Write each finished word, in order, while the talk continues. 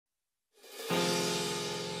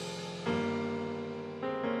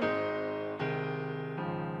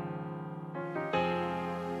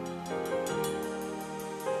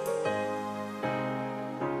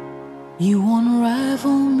You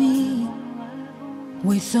unravel me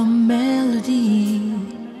with a melody.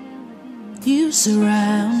 You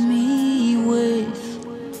surround me with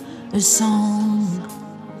a song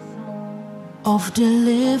of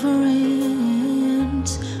deliverance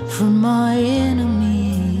from my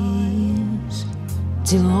enemies,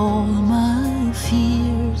 till all my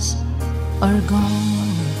fears are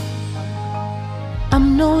gone.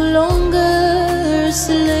 I'm no longer a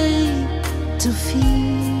slave to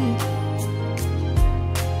fear.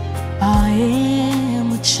 I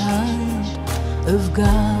am a child of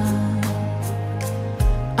God.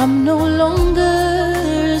 I'm no longer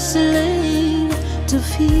a slave to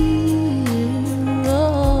fear.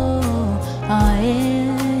 Oh, I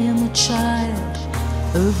am a child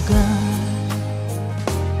of God.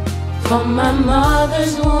 From my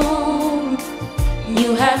mother's womb,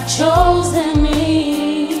 you have chosen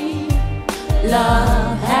me.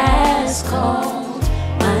 Love has called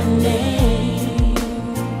my name.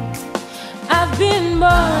 I've been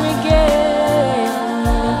born again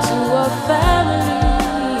to a family.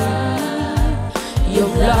 Your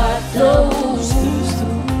blood flows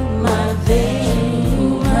through my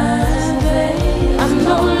veins. I'm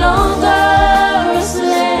no longer a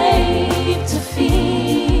slave to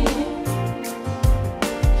fear.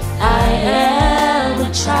 I am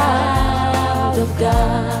a child of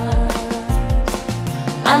God.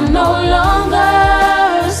 I'm no longer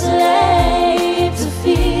a slave to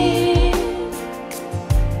fear.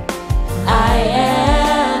 I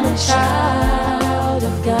am a child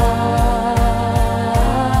of God.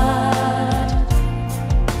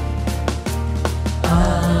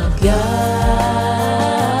 Of God.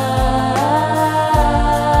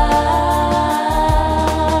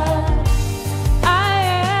 I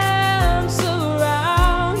am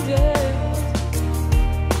surrounded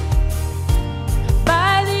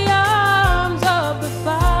by the arms of the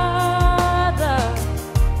Father.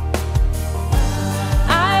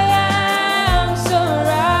 I am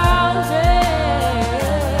surrounded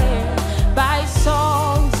by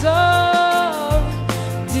songs of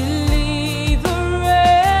deliverance.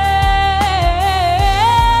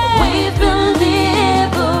 We've been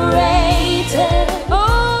liberated.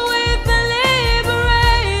 Oh, we've been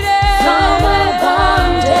liberated from our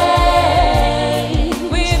bondage.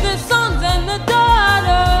 We're the sons and the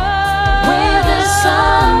daughters. We're the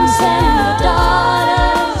sons and the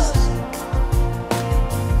daughters.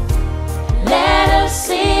 Let us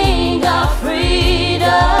sing our freedom.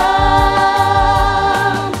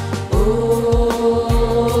 Oh,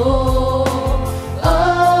 oh,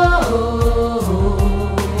 oh,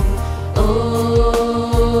 oh,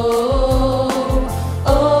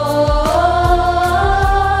 oh.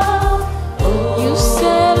 You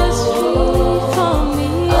set us free from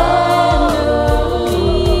the enemy.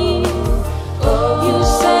 You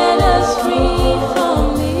set us free from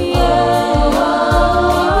the enemy.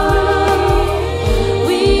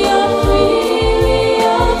 We are free, we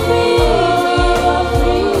are free, we are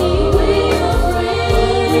free, we are free,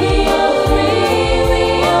 we are free, we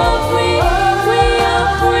are free, we are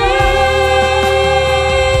free.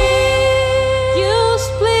 You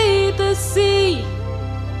split the sea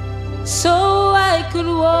so I could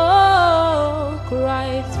walk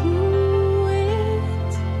right through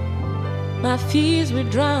it. My fears were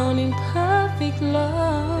drowned in perfect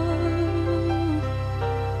love.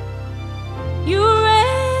 You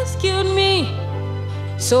rescued me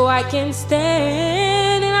so I can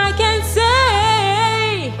stand and I can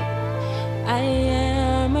say I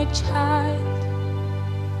am a child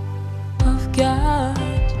of God.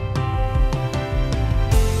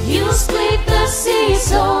 You split the sea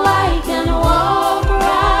so